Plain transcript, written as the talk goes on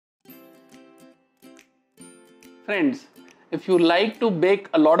Friends, if you like to bake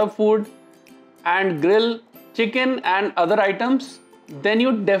a lot of food and grill chicken and other items, then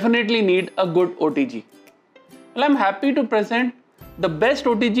you definitely need a good OTG. Well, I'm happy to present the best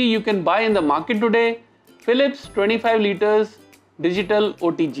OTG you can buy in the market today, Philips 25 liters Digital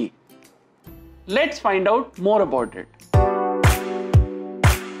OTG. Let's find out more about it.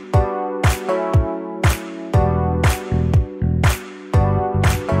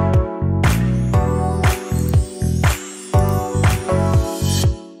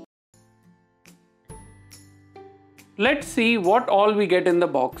 Let's see what all we get in the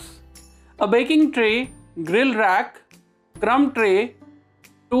box. A baking tray, grill rack, crumb tray,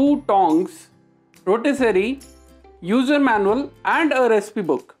 2 tongs, rotisserie, user manual and a recipe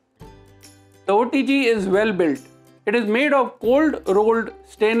book. The OTG is well built. It is made of cold rolled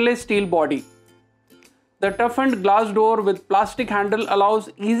stainless steel body. The toughened glass door with plastic handle allows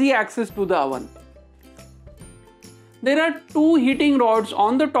easy access to the oven. There are 2 heating rods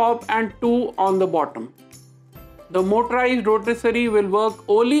on the top and 2 on the bottom. The motorized rotisserie will work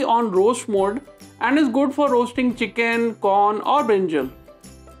only on roast mode and is good for roasting chicken, corn or brinjal.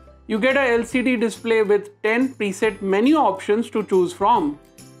 You get a LCD display with 10 preset menu options to choose from.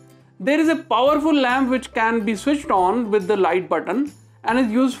 There is a powerful lamp which can be switched on with the light button and is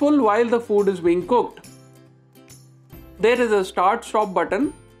useful while the food is being cooked. There is a start-stop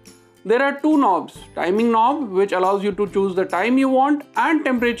button. There are 2 knobs, timing knob which allows you to choose the time you want and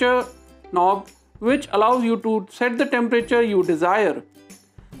temperature knob which allows you to set the temperature you desire.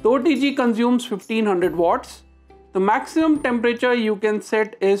 The OTG consumes 1500 watts. The maximum temperature you can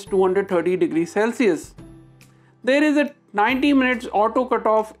set is 230 degrees Celsius. There is a 90 minutes auto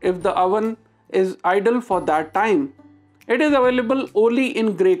cutoff if the oven is idle for that time. It is available only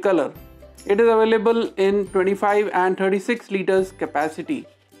in grey color. It is available in 25 and 36 liters capacity.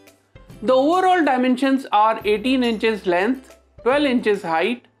 The overall dimensions are 18 inches length, 12 inches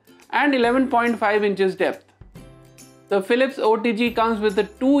height and 11.5 inches depth. The Philips OTG comes with a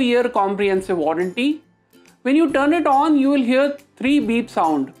 2-year comprehensive warranty. When you turn it on, you will hear 3 beep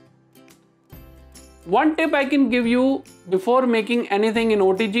sound. One tip I can give you before making anything in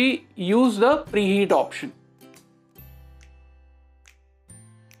OTG, use the preheat option.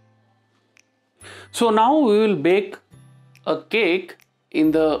 So now we will bake a cake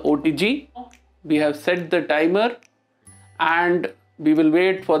in the OTG. We have set the timer and we will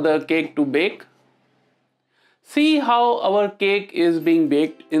wait for the cake to bake. See how our cake is being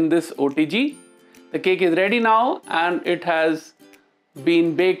baked in this OTG. The cake is ready now and it has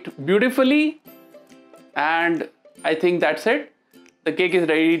been baked beautifully, and I think that's it. The cake is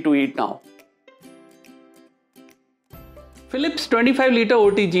ready to eat now. Philips 25 liter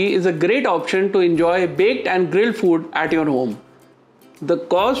OTG is a great option to enjoy baked and grilled food at your home. The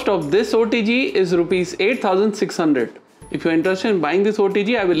cost of this OTG is Rs 8,600. If you're interested in buying this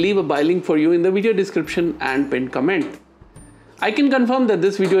OTG, I will leave a buy link for you in the video description and pinned comment. I can confirm that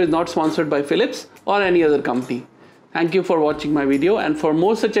this video is not sponsored by Philips or any other company. Thank you for watching my video, and for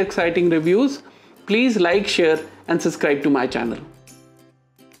more such exciting reviews, please like, share and subscribe to my channel.